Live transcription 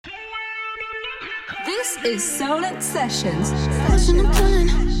This is Solent Sessions. Pushing and pulling,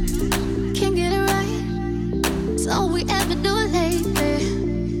 can't get it right. It's all we ever do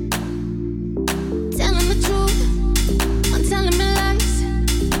lately. Telling the truth, I'm telling me lies.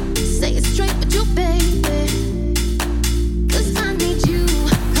 Say it straight with you, baby. 'Cause I need you.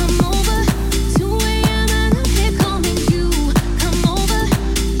 Come over, 2 a.m. and I'm here calling you. Come over,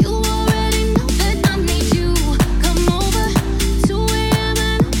 you already know that I need you. Come over, 2 a.m.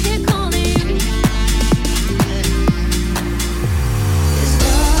 and I'm here calling you. It's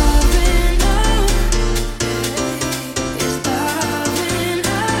love and love.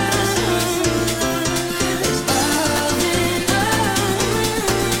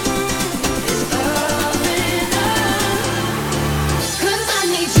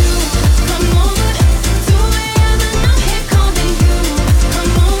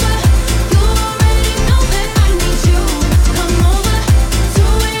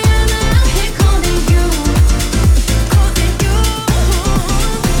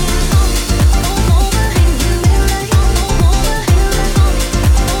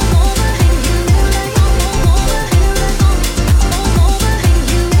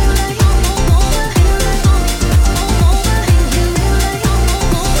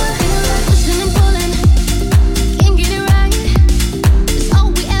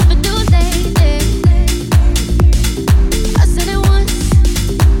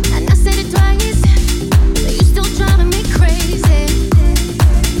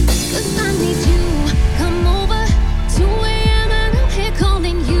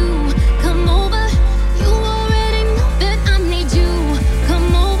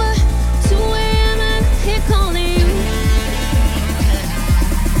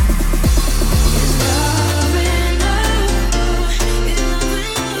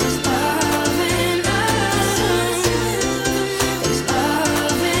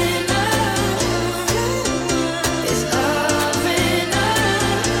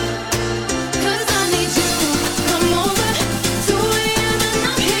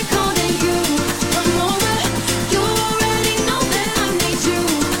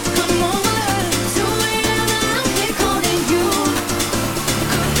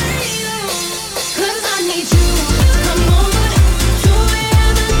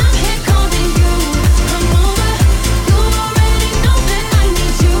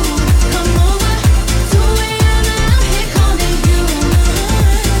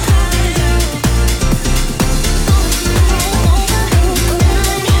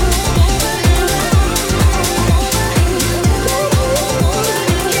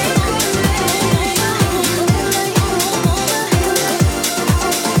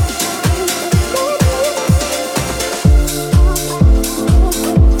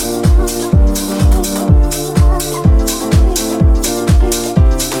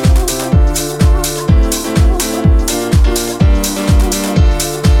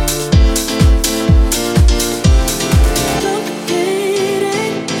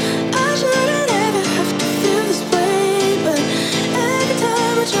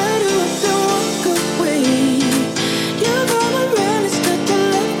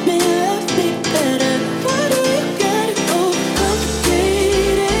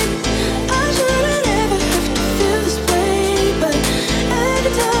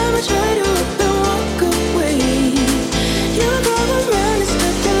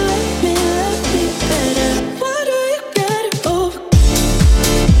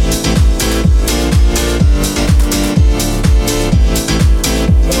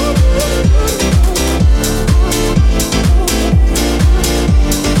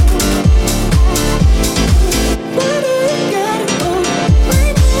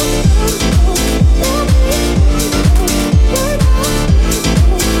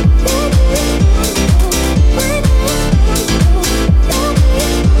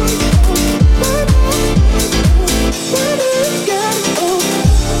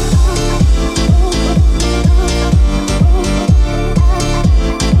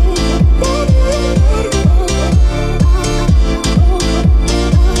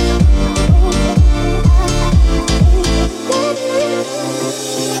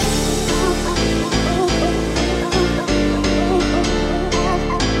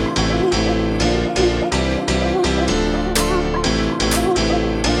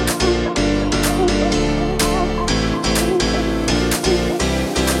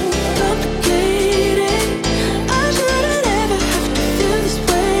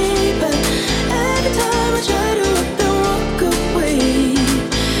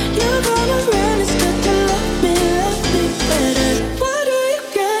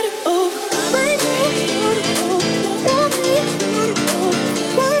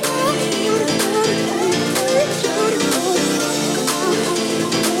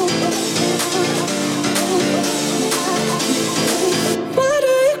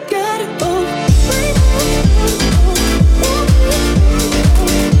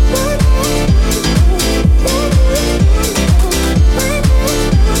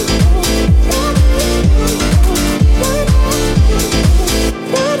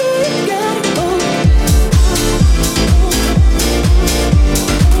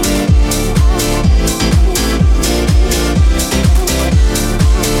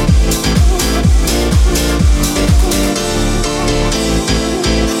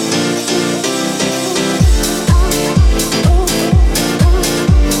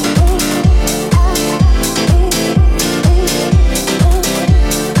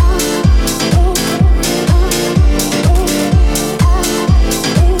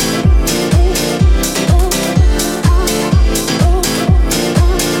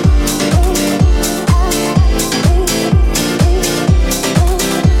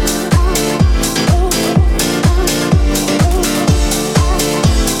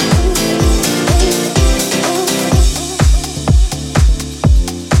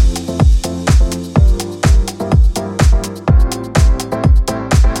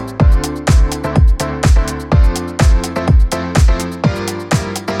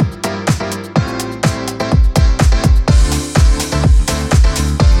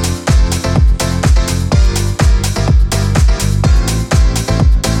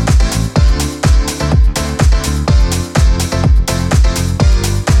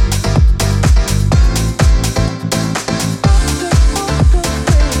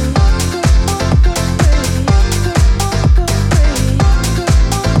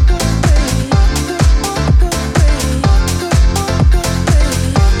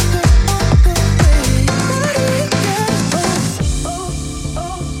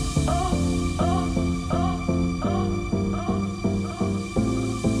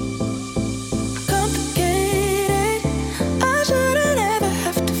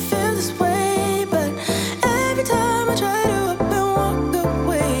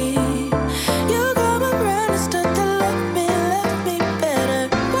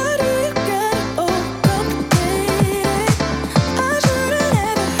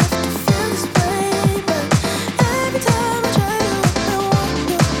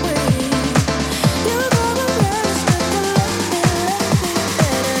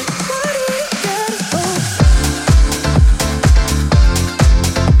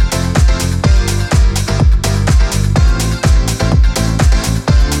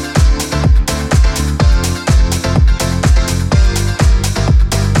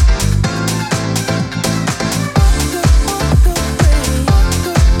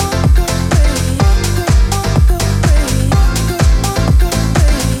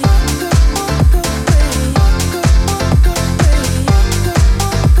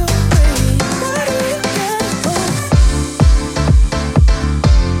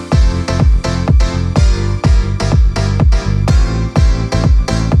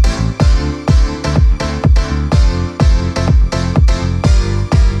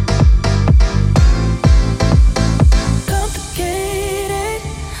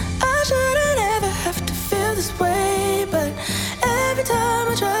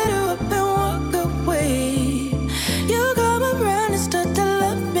 I try to up and walk away, you come around and start to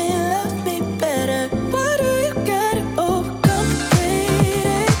love me better. Why do you gotta overcomplicate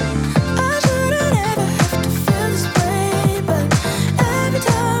it? I shouldn't ever have to feel this way, but every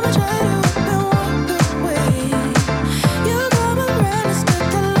time I try to up and walk away, you come around and start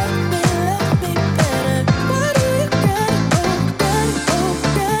to love me better. Why do you gotta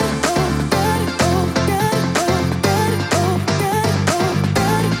overcomplicate it?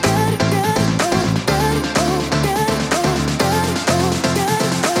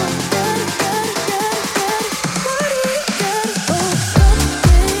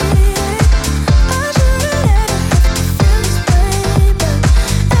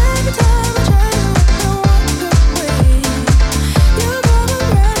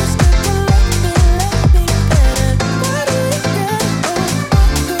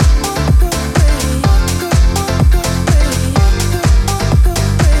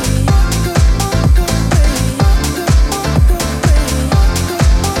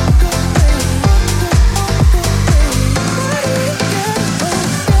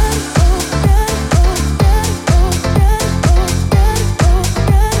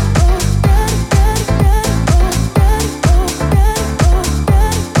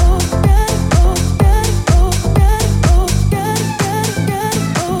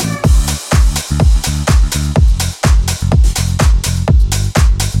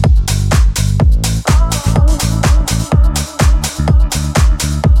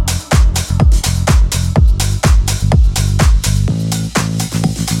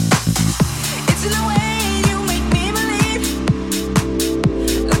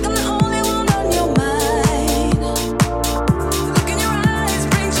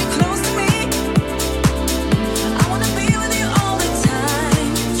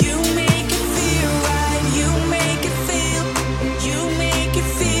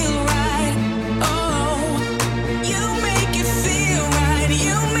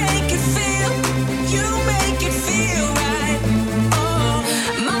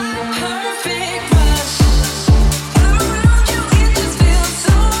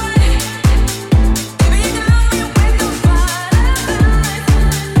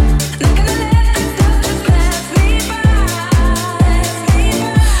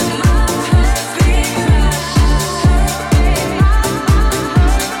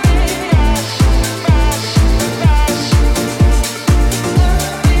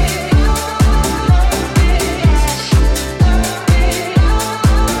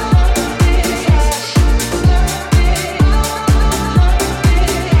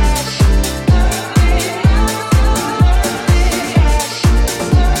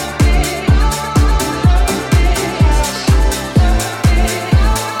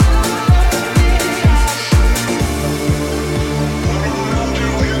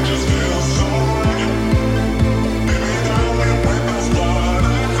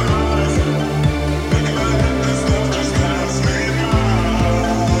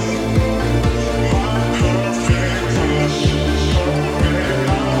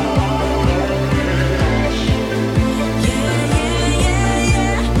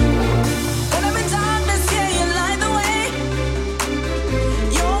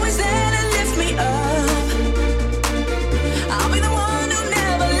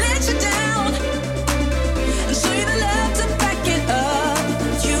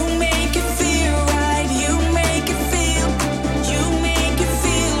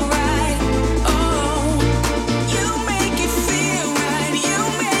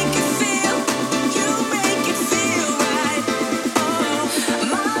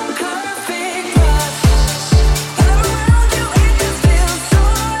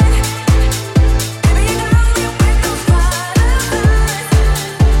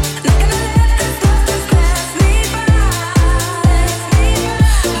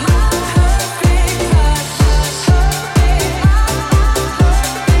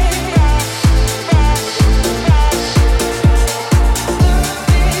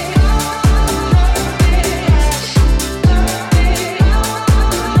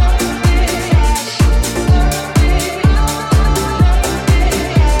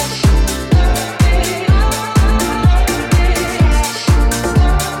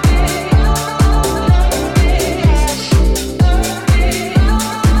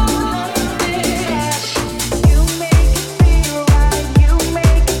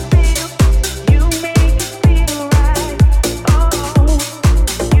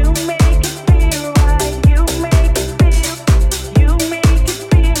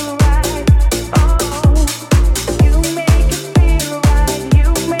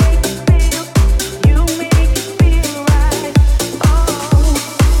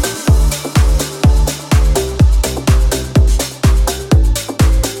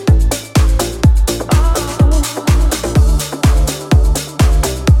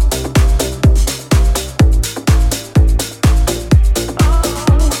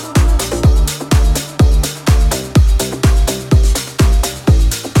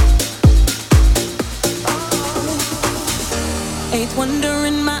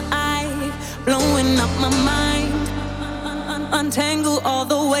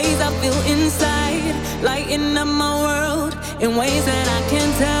 ways I feel inside, lighting up my world in ways that I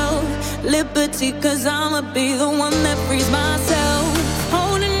can't tell. Liberty, cause I'ma be the one that frees myself.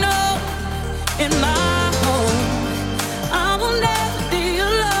 Holding up in my home, I will never be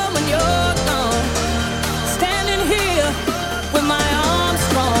alone when you're gone. Standing here with my arms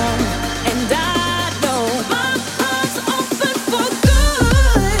strong, and I know my heart's open for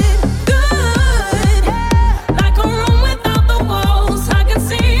good, good. Like a room without the walls, I can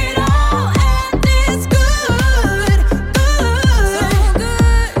see it all, and it's good, good. So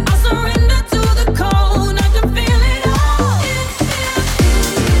good. I surrender to the cold, I can feel it all.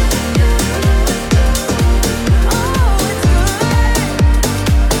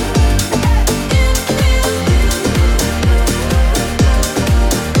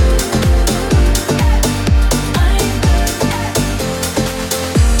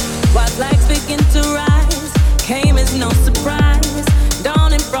 White flags begin to rise, came as no surprise.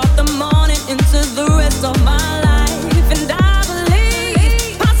 Dawning brought the morning into the rest of my life, and I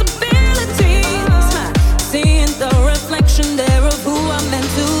believe possibilities, seeing the reflection there of who I'm meant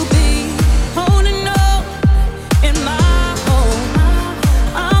to be. Holding up in my home,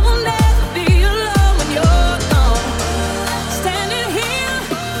 I will never be alone when you're gone. Standing here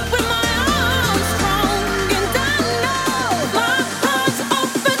with my arms strong, and I know my heart's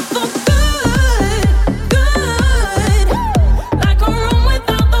open for good, good. Like a room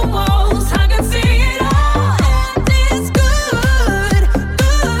without the walls, I can see it all, and it's good,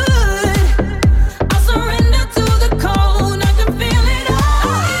 good. I surrender to the cold, I can feel it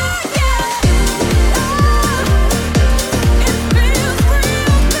all, yeah. It feels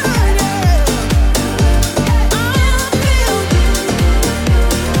real good, yeah.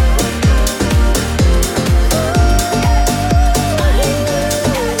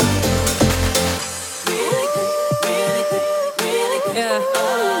 Yeah,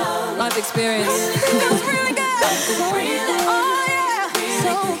 life experience. Feels really good. Oh yeah,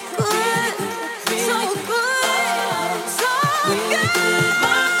 so good, so good, so good.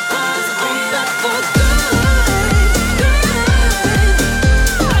 My heart's open for good, good.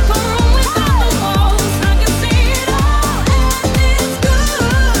 Like a room without the walls, I can see it all, and it's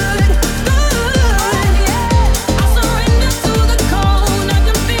good, good. I surrender to the cold, I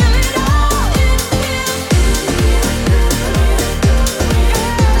can feel it all.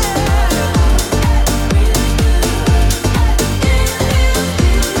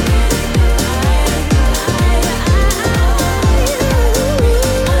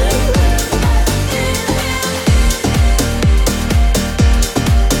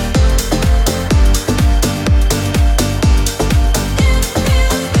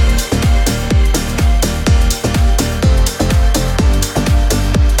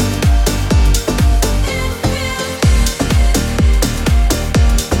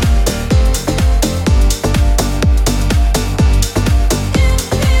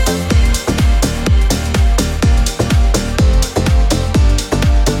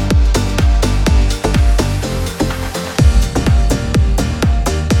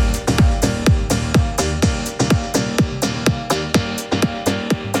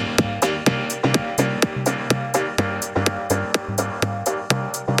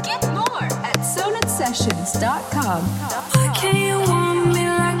 Get more at sonetsessions.com. Why can't you want me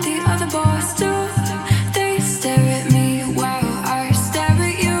like the other boys do? They stare at me while I stare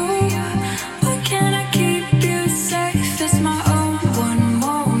at you. Why can't I keep you safe? It's my own. One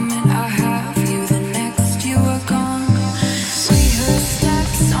moment I have you, the next you are gone. We heard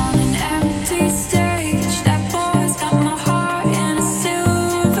steps on an empty stage. That boy's got my heart in a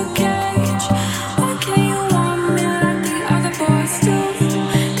silver cage. Why can't you want me like the other boys do?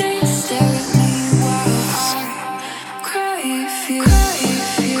 They stare at me while I cry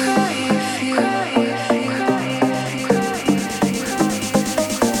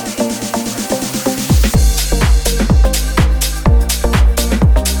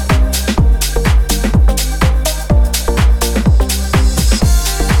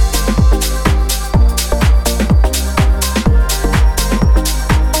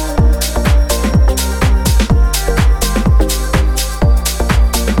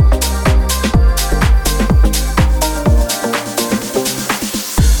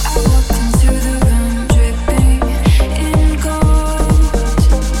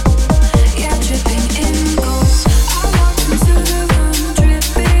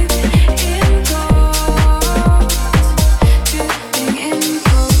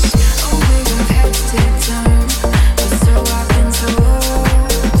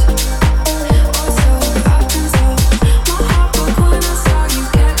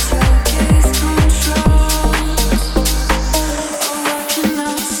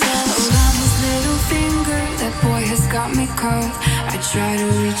curve. I try to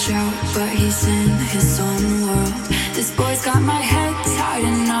reach out, but he's in his own world. This boy's got my head tied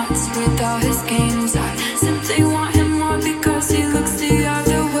in knots with all his games. I simply want him more because he looks the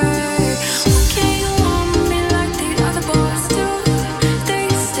other way. Why can't you want me like the other boys do? They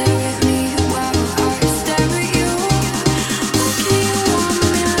stare at me while I stare at you. Why can't you want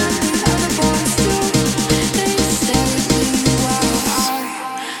me like the other boys do? They stare at me while I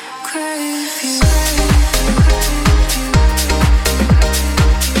crave you.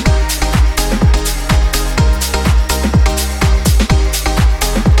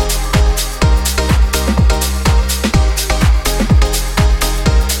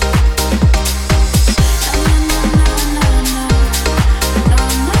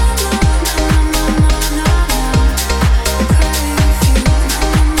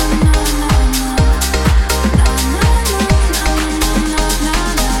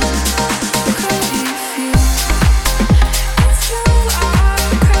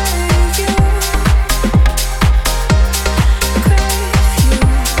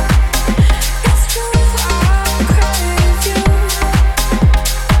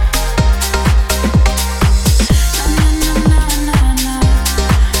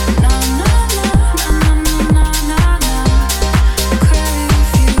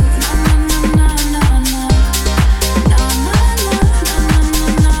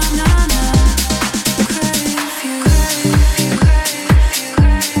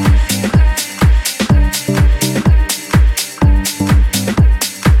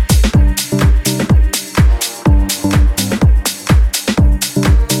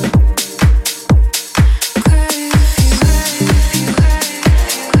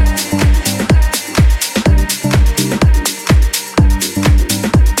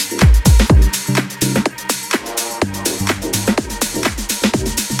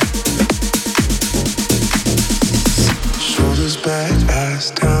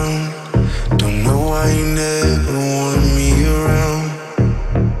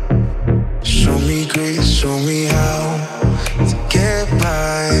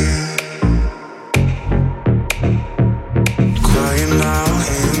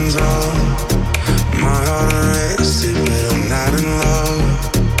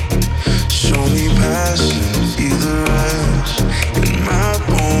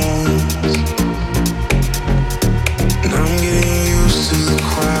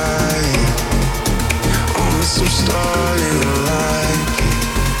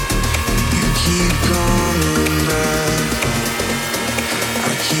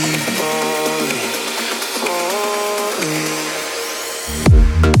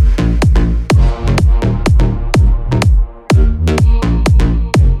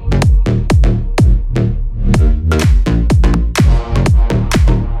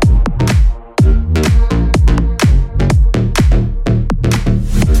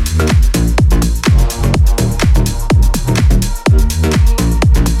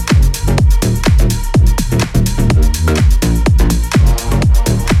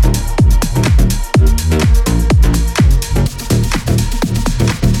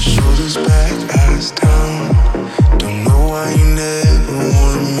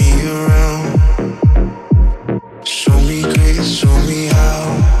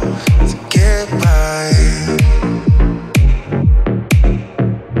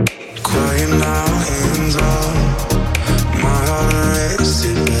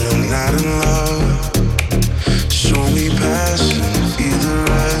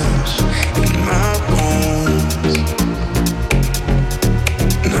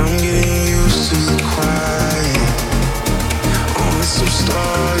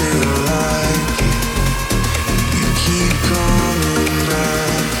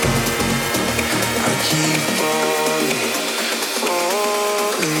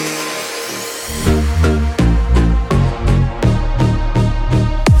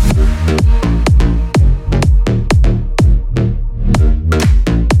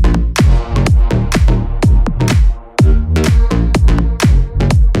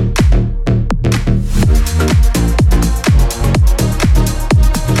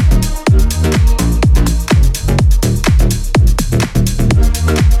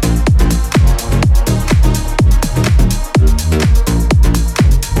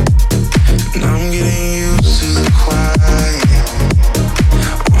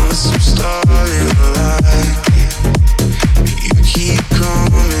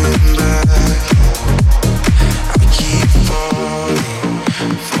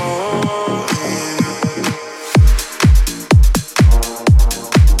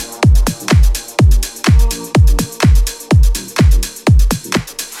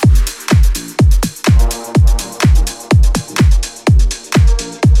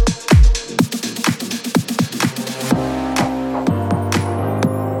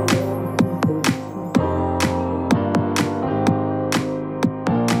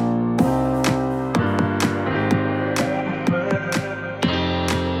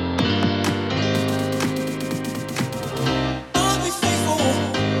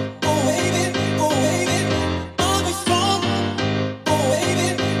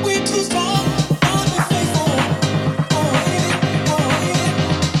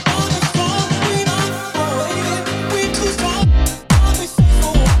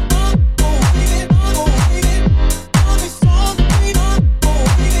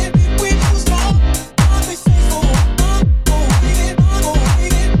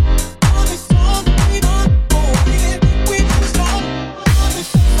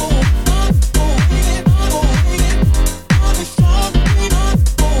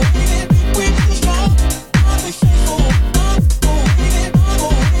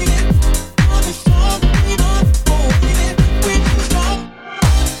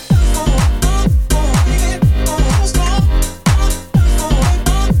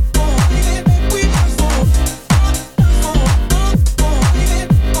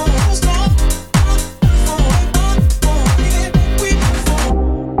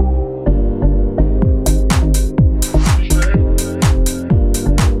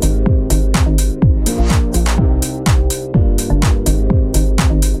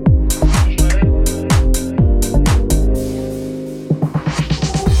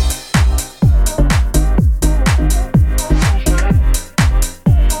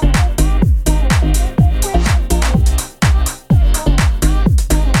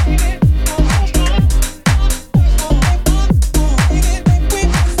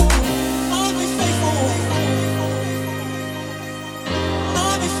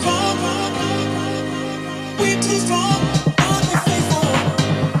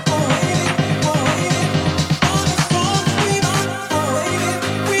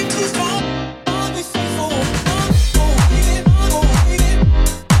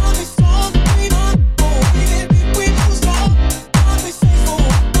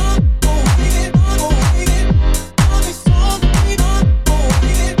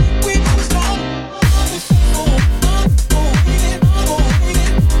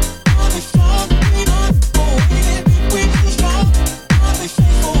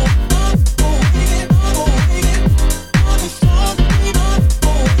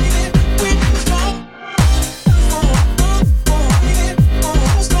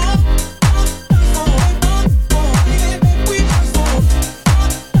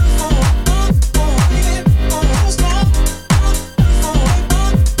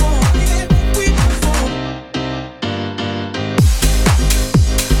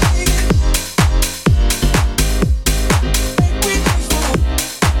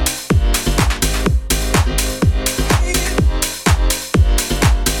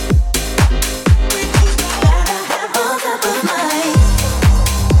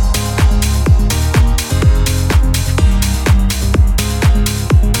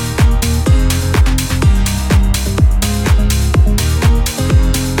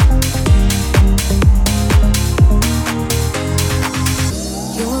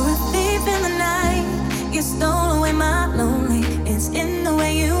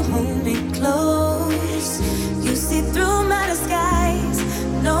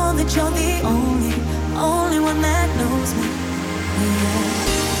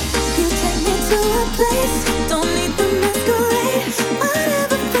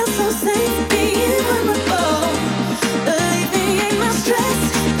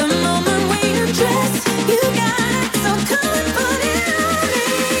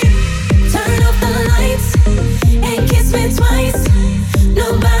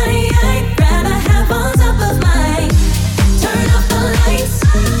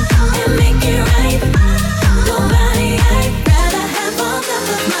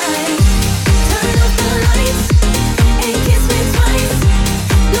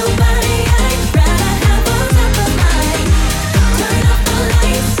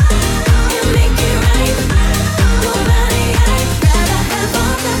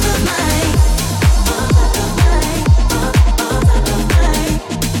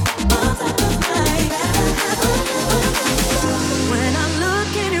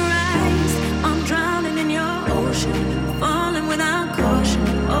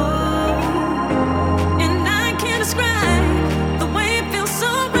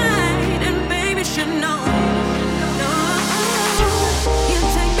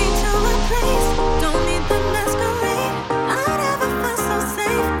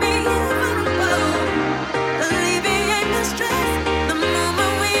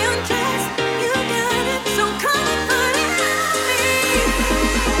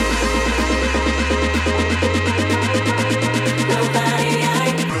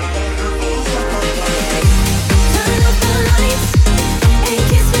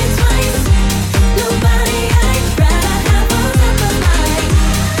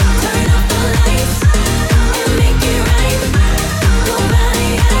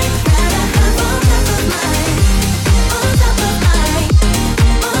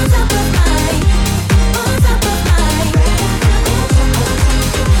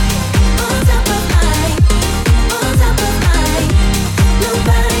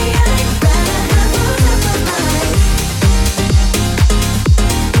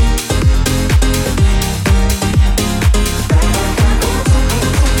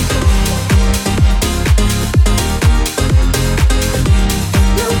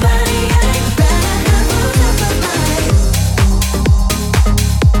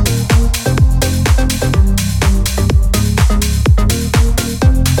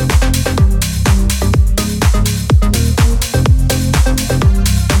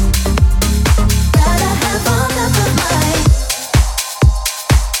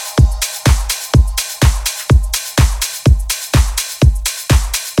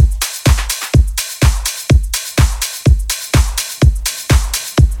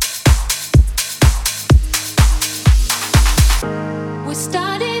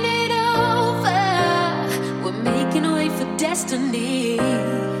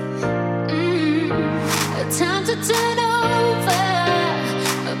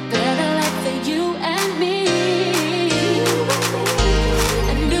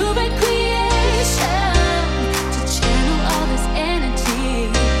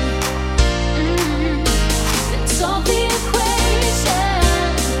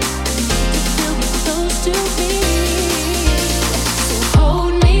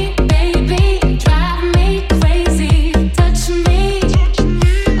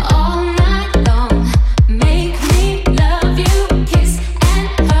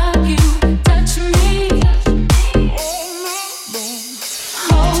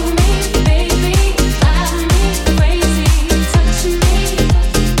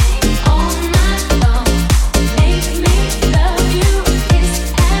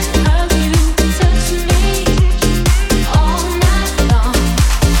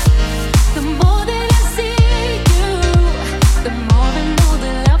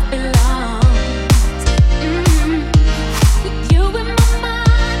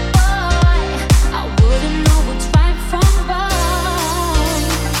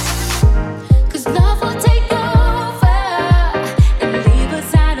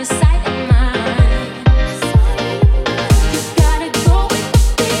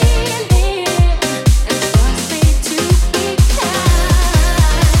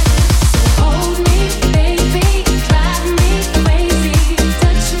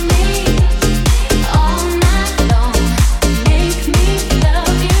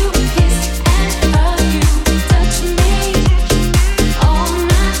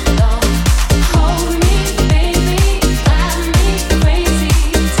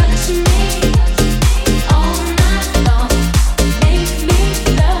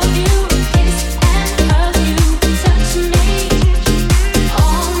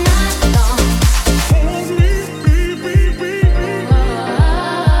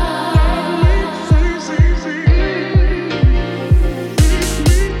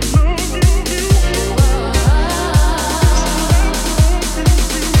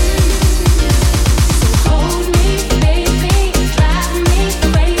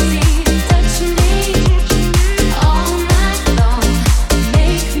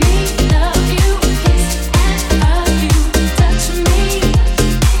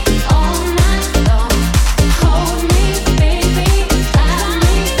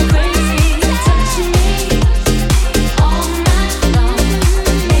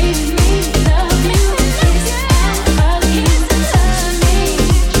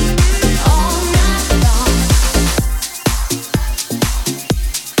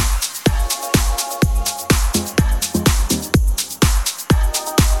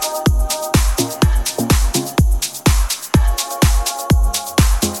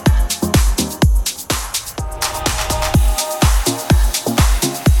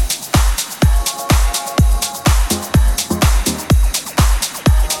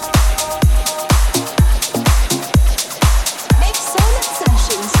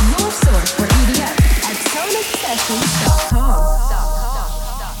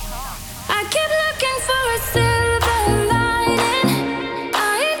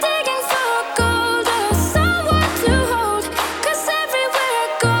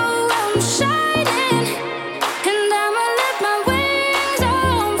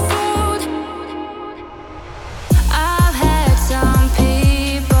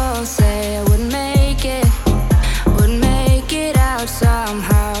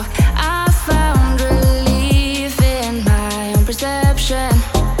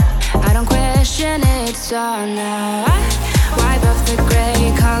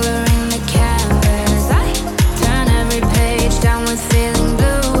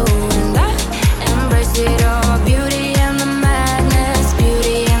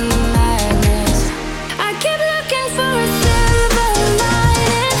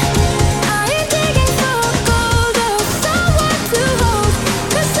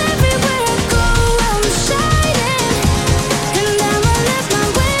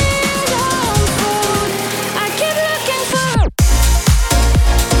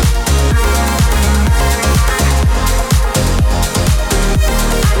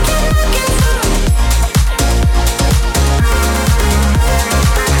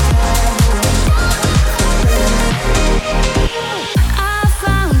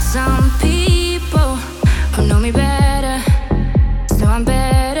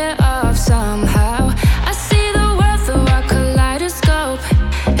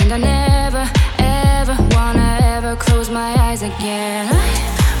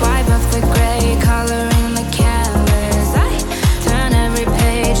 Wipe up the gray, coloring the canvas. I turn every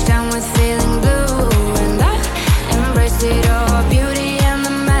page down with feeling blue, and I embrace it all. Beauty and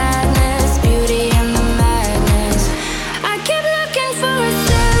the madness, beauty and the madness. I keep looking for a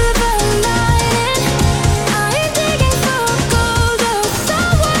silver lining. I ain't digging for gold or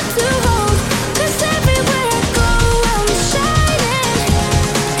someone to hold, 'cause everywhere I go I'm shining,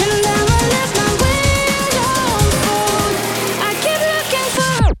 and I'ma let my wings unfold. I keep looking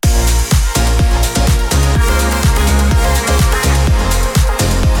for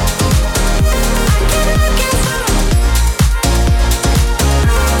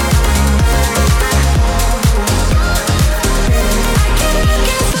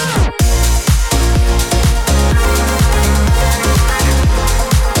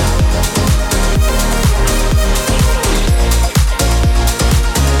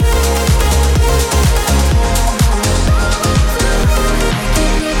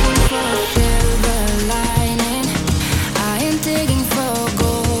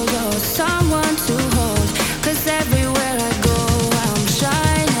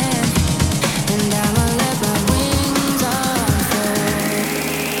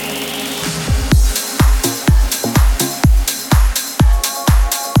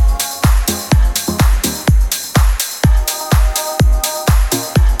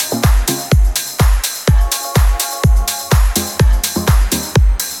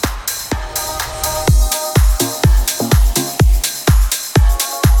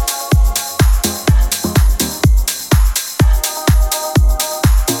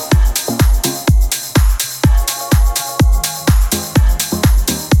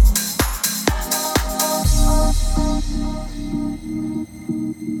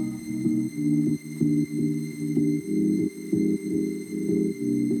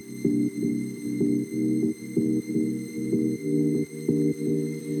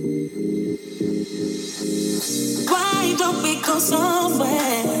Why don't we go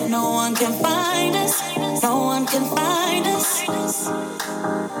somewhere no one can find us? No one can find us.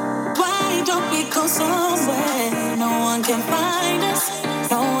 Why don't we go somewhere no one can find us?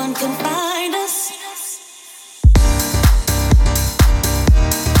 No one can find us.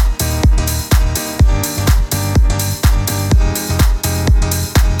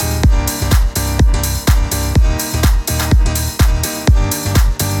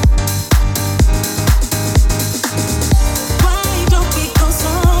 Why don't we go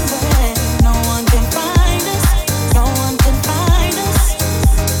somewhere no one can find us? No one can find us.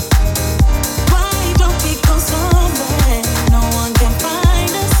 Why don't we go somewhere no one can find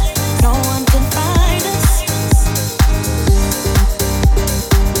us? No one can find us.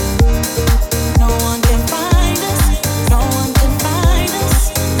 No one can find us. No one can find us. No one can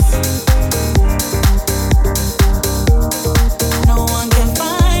find us. No one can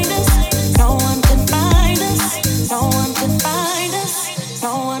find us. No one can find us. No one can find us.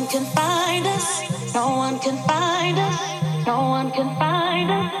 No one can find us. No one can find us. No one can find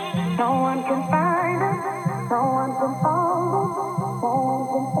us. No one can find us. No one can find us.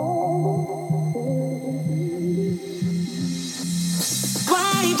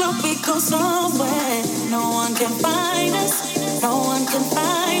 Why don't we go somewhere no one can find us? No one can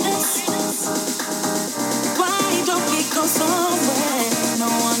find us. Why don't we go somewhere no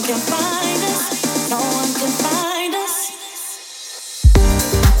one can find us? No one can find us.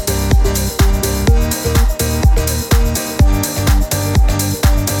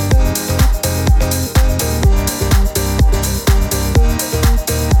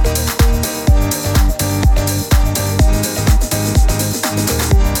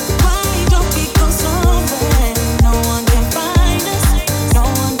 Why don't we go somewhere no one can find us? No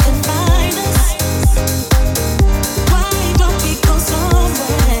one can find us. Why don't we go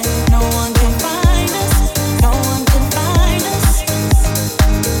somewhere no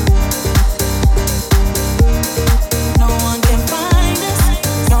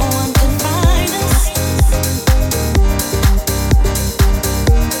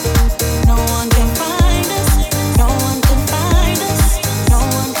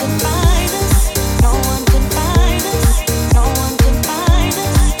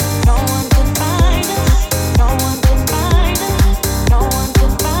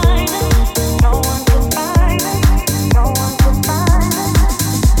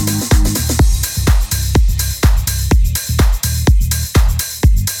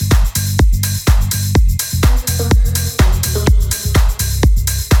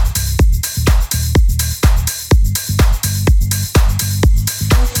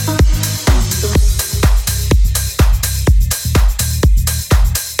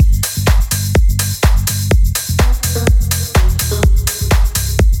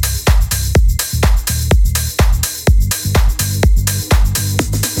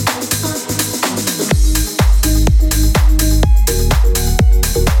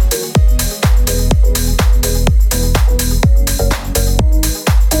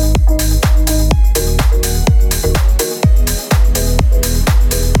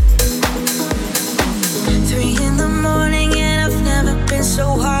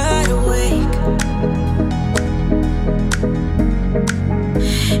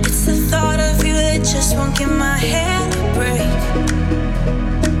It's the thought of you that just won't give my head a break.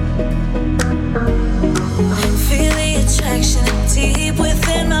 Feel the attraction deep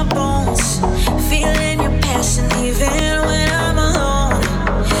within my bones. Feeling your passion even when I'm alone.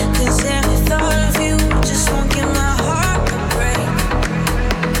 'Cause every thought of you just won't give my heart a break.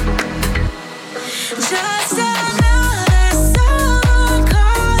 Just another summer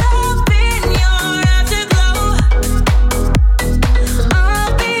caught up in your afterglow.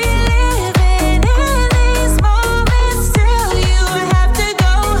 I'll be living in these moments till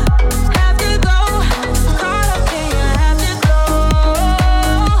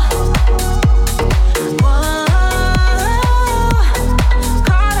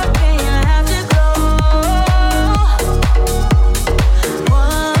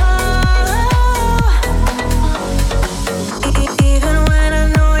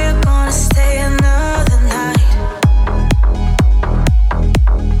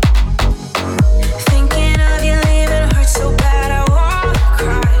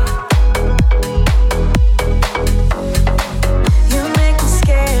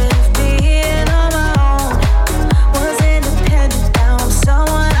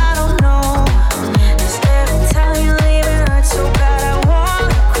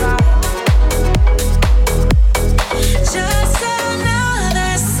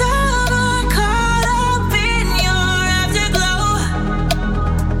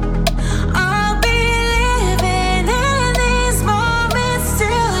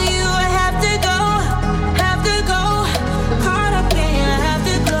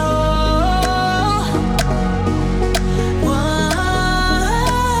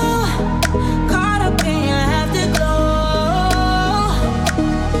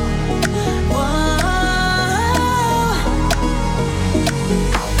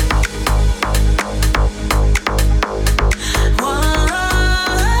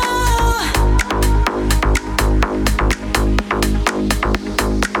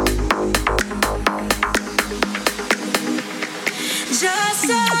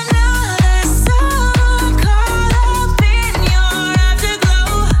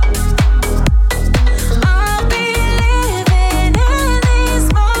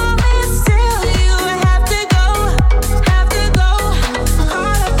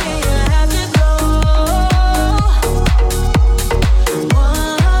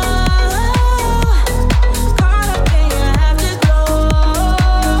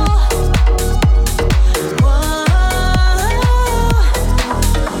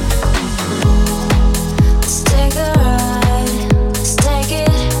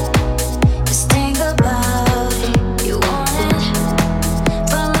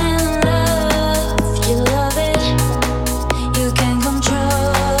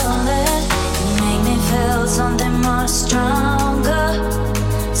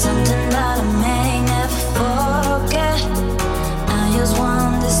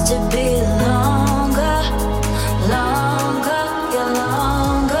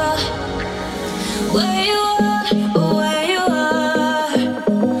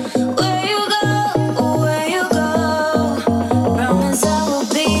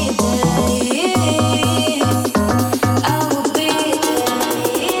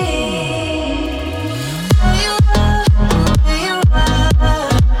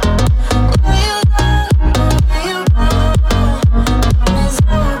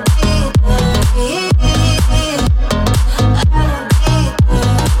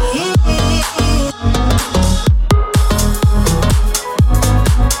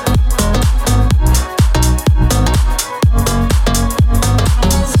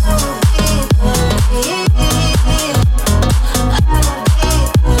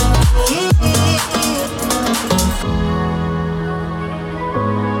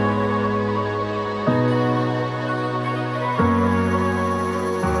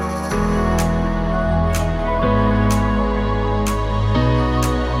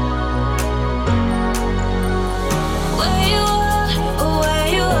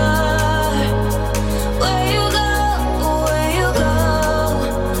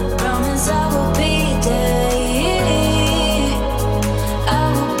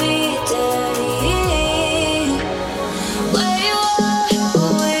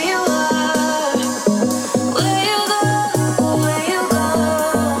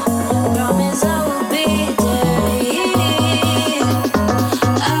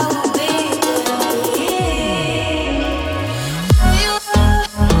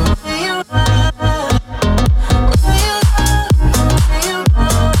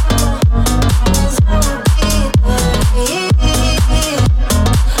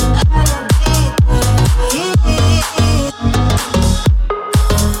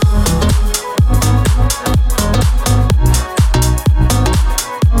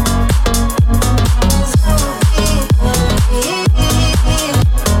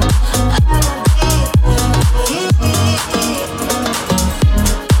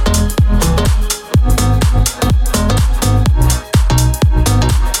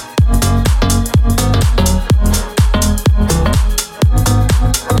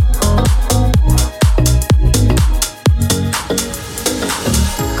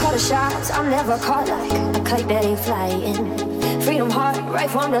shots, I'm never caught like a kite that ain't flying. Freedom heart, right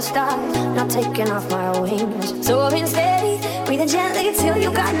from the start, not taking off my wings. Soaring steady, breathing gently till you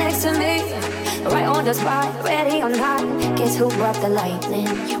got next to me. Right on the spot, ready or not, guess who brought the lightning?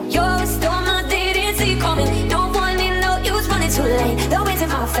 You're a storm I didn't see coming. Don't want to know you was running too late. The wind's in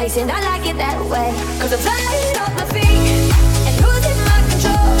my face and I like it that way. Cause I'm flying off my feet and losing my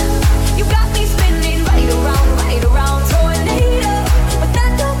control. You got me spinning right around, tornado. But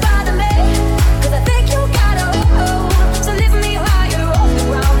that don't bother me, cause I think you got a hold. So lift me higher off the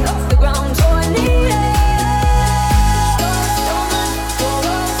ground, tornado.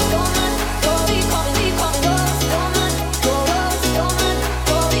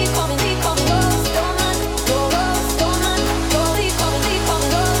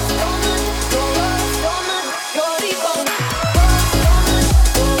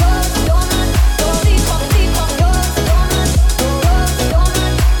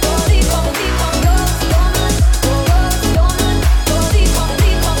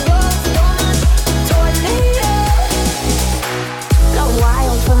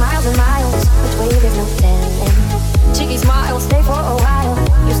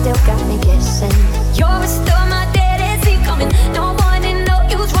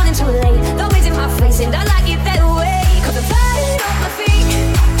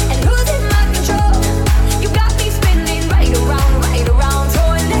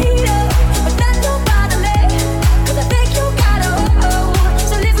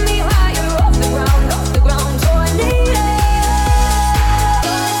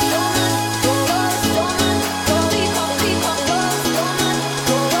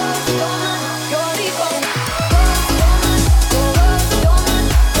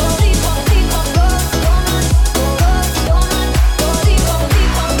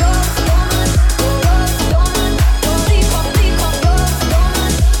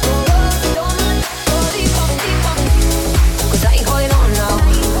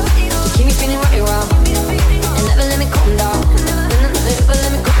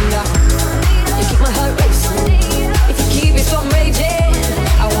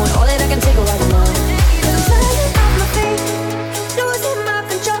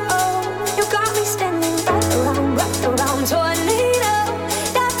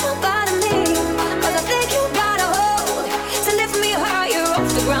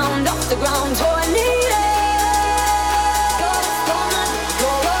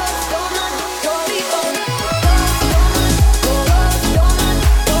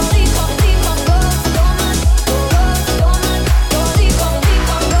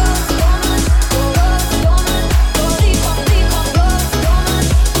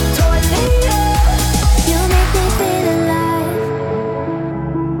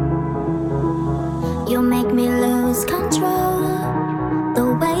 You make me lose control. The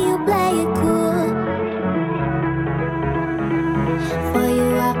way you play it cool,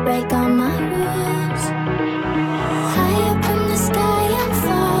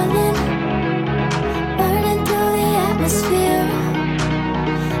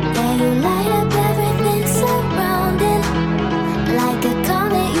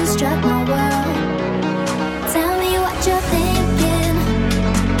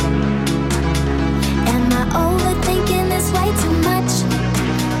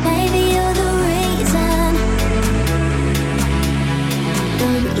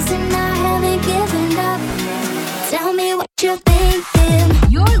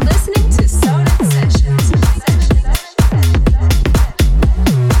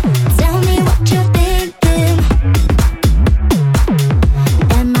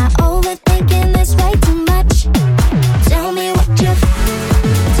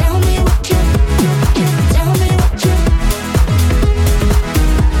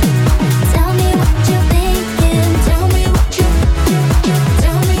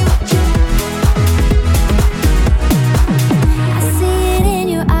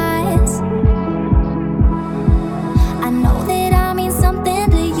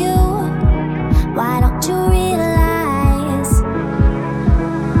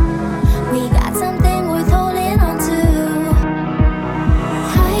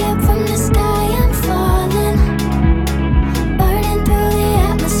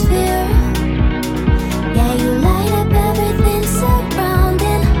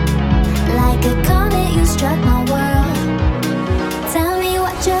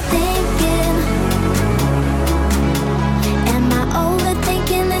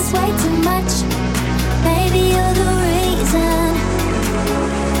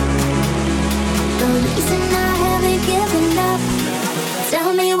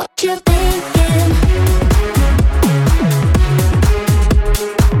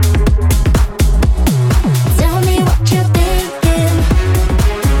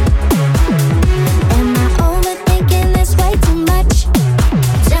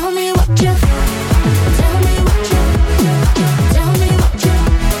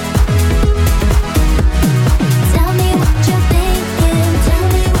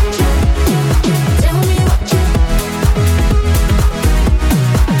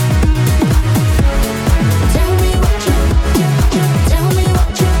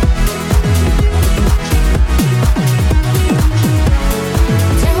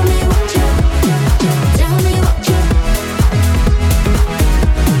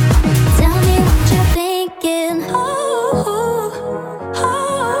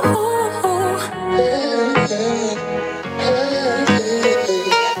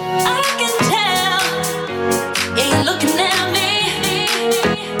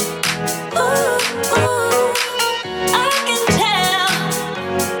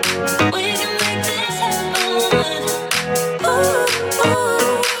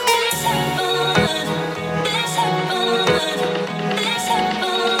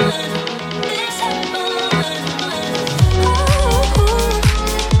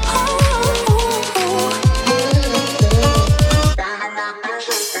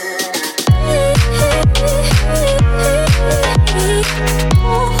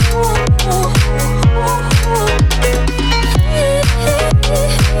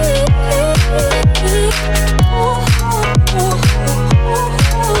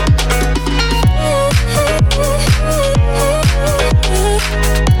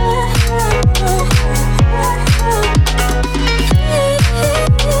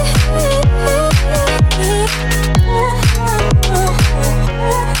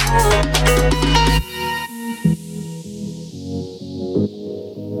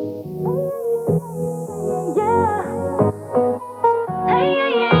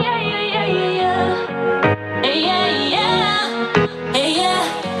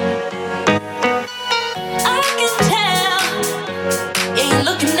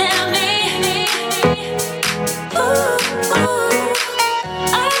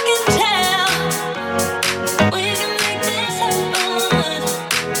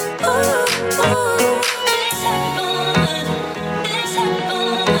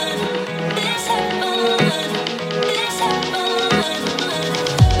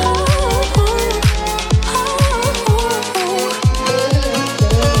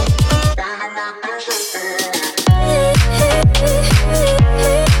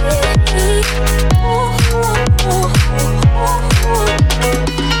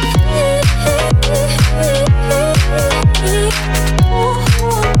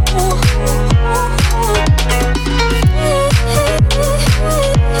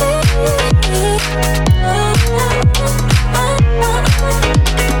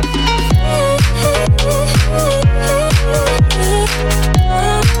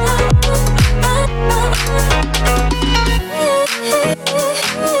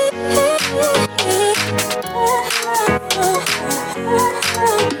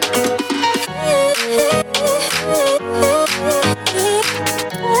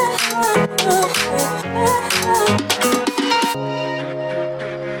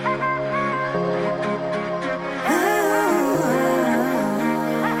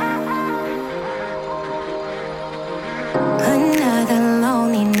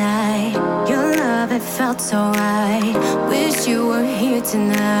 felt so right. Wish you were here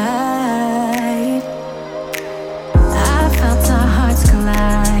tonight. I felt our hearts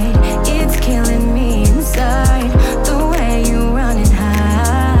collide. It's killing me inside. The way you run and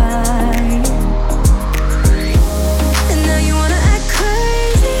hide. And now you wanna act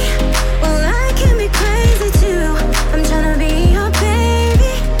crazy. Well, I can be crazy too. I'm tryna be your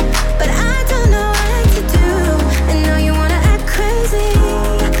baby, but I don't know what to do. And now you wanna act crazy.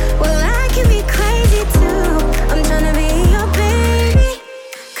 Well, I can be crazy too. I'm tryna be your baby,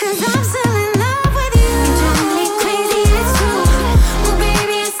 'cause I've said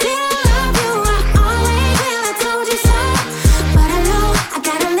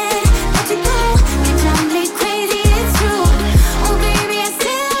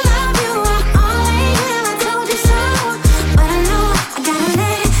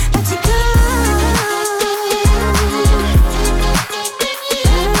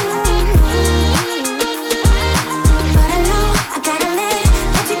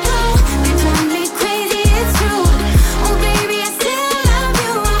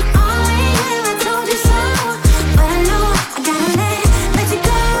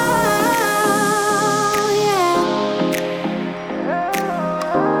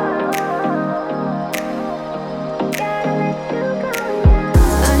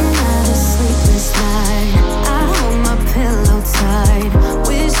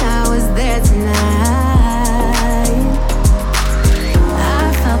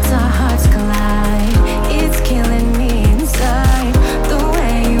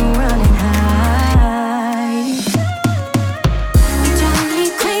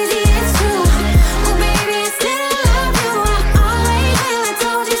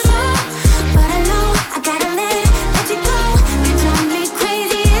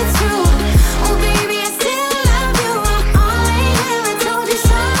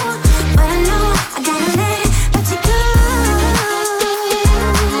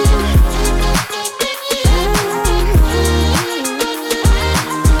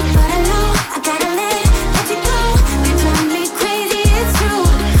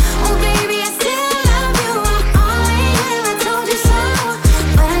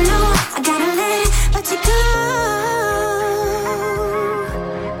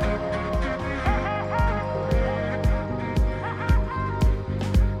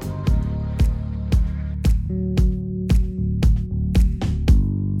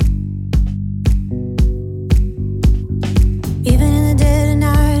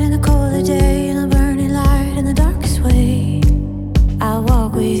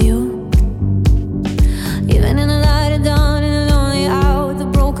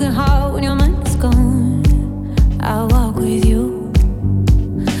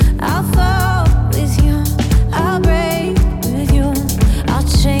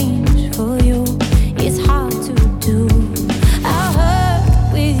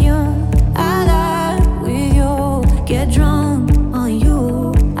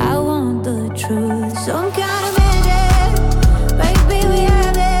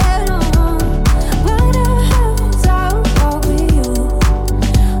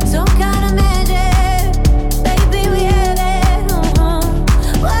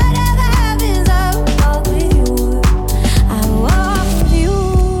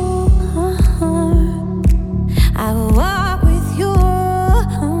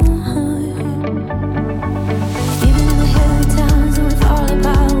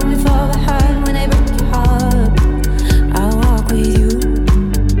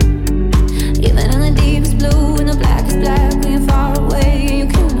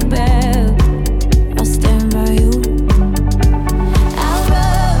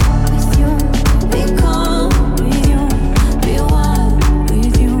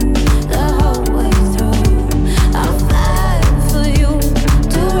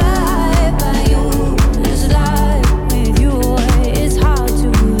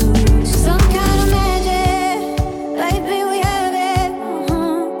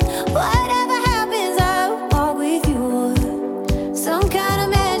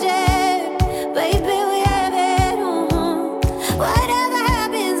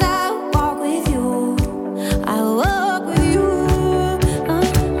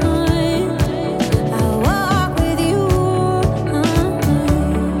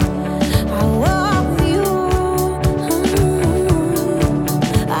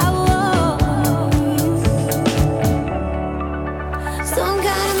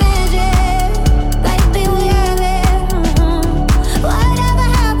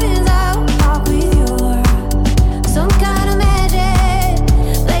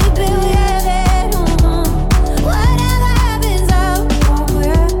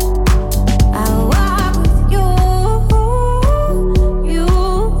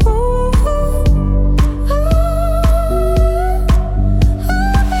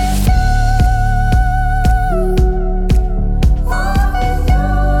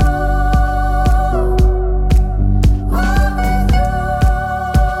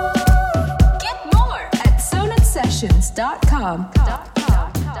sonnet.com.